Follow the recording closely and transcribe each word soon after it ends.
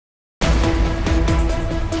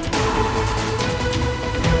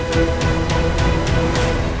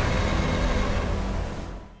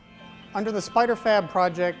Under the SpiderFab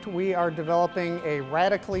project, we are developing a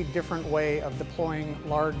radically different way of deploying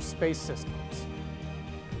large space systems.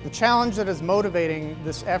 The challenge that is motivating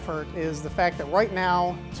this effort is the fact that right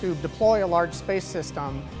now, to deploy a large space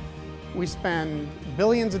system, we spend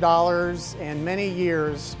billions of dollars and many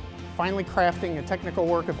years finally crafting a technical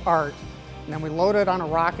work of art, and then we load it on a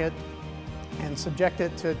rocket and subject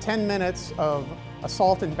it to 10 minutes of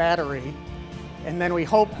assault and battery, and then we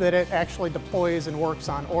hope that it actually deploys and works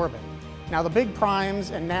on orbit. Now, the big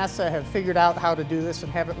primes and NASA have figured out how to do this and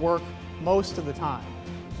have it work most of the time,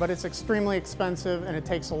 but it's extremely expensive and it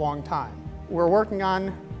takes a long time. We're working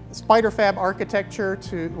on SpiderFab architecture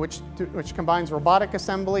which combines robotic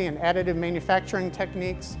assembly and additive manufacturing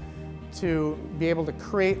techniques to be able to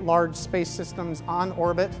create large space systems on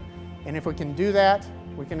orbit. And if we can do that,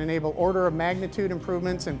 we can enable order of magnitude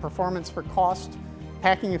improvements in performance for cost,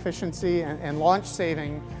 packing efficiency, and launch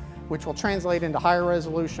saving, which will translate into higher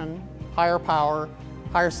resolution, higher power,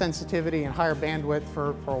 higher sensitivity, and higher bandwidth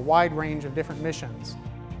for a wide range of different missions.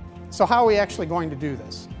 So how are we actually going to do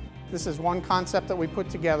this? This is one concept that we put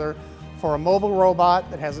together for a mobile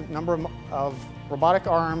robot that has a number of robotic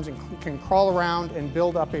arms and can crawl around and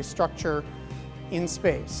build up a structure in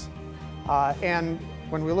space. And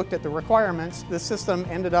when we looked at the requirements, this system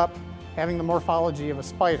ended up having the morphology of a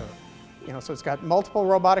spider. So it's got multiple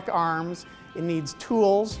robotic arms. It needs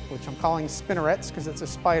tools, which I'm calling spinnerets because it's a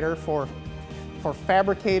spider, for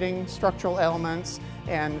fabricating structural elements,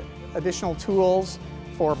 and additional tools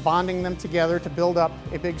for bonding them together to build up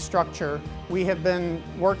a big structure. We have been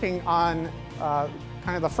working on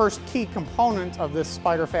kind of the first key component of this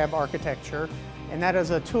SpiderFab architecture, and that is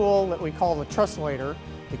a tool that we call the trusselator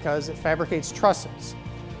because it fabricates trusses.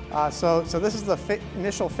 So this is the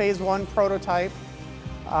initial phase 1 prototype.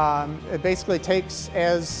 It basically takes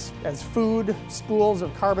as food spools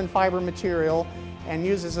of carbon fiber material and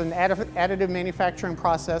uses an additive manufacturing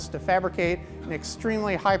process to fabricate an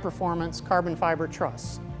extremely high performance carbon fiber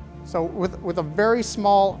truss. So with a very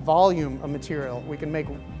small volume of material, we can make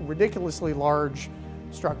ridiculously large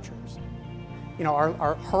structures.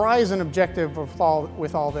 Our horizon objective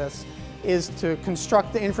with all this is to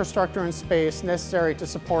construct the infrastructure in space necessary to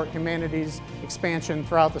support humanity's expansion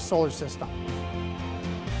throughout the solar system.